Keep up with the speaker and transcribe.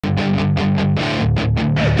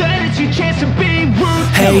your chance to be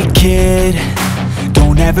ruthless. Hey kid,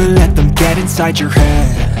 don't ever let them get inside your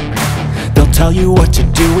head. They'll tell you what to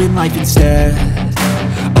do in life instead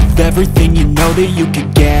of everything you know that you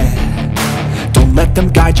could get. Don't let them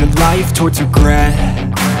guide your life towards regret.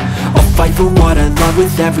 I'll fight for what I love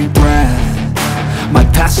with every breath. My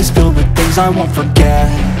past is filled with things I won't forget.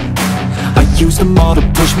 I use them all to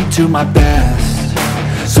push me to my best.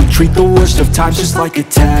 So treat the worst of times just like a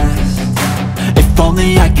test. If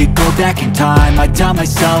only I could go back in time, I'd tell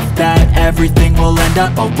myself that everything will end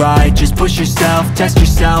up alright. Just push yourself, test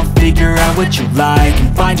yourself, figure out what you like,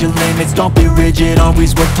 and find your limits, don't be rigid,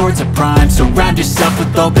 always work towards a prime. Surround yourself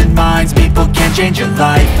with open minds, people can change your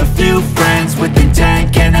life. A few friends with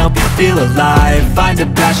intent can help you feel alive. Find a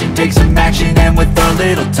passion, take some action, and with a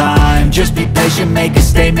little time, just be patient, make a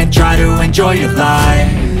statement, try to enjoy your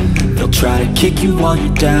life. They'll try to kick you while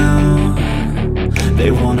you're down. They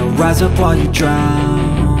wanna rise up while you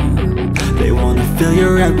drown. They wanna fill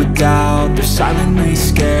your head with doubt. They're silently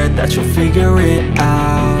scared that you'll figure it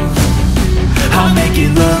out. I'll make it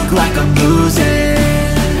look like I'm losing,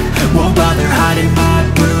 won't bother hiding my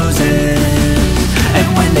bruises. And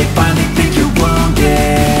when they finally think you're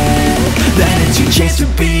wounded, then it's your chance to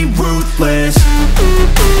be ruthless.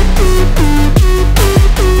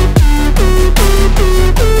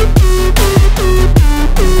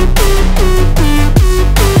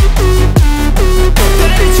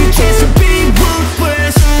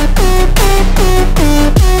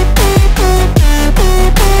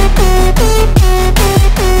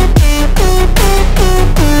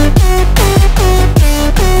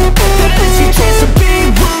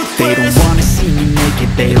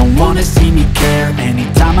 They don't wanna see me care.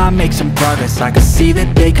 Anytime I make some progress, I can see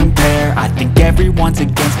that they compare. I think everyone's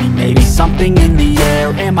against me, maybe something in the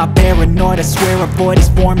air. Am I paranoid? I swear a void is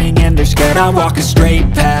forming and they're scared. I walk a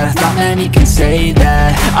straight path, not many can say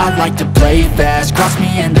that. I like to play fast, cross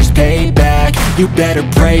me and there's payback. You better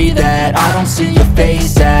pray that I don't see your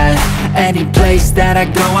face at any place that I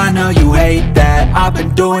go. I know you hate that. I've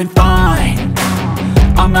been doing fine,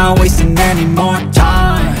 I'm not wasting any more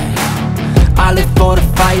time. I live for the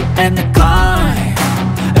fight and the climb,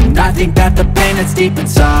 and I think that the pain that's deep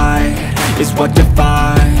inside is what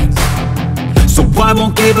defines. So I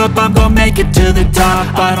won't give up, I'm gonna make it to the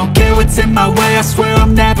top. I don't care what's in my way, I swear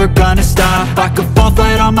I'm never gonna stop. I could fall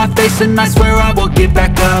flat on my face and I swear I will get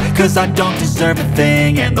back up, cause I don't deserve a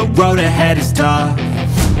thing and the road ahead is tough.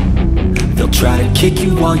 They'll try to kick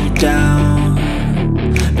you while you're down.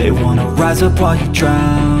 They wanna rise up while you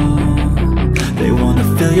drown. They wanna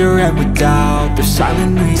fill your head with doubt. They're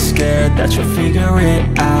silently scared that you'll figure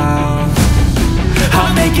it out.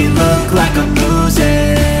 I'll make it look like I'm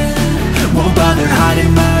losing, won't bother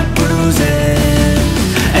hiding my bruises.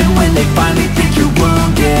 And when they finally think you're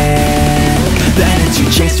wounded, then it's your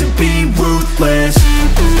chance to be ruthless.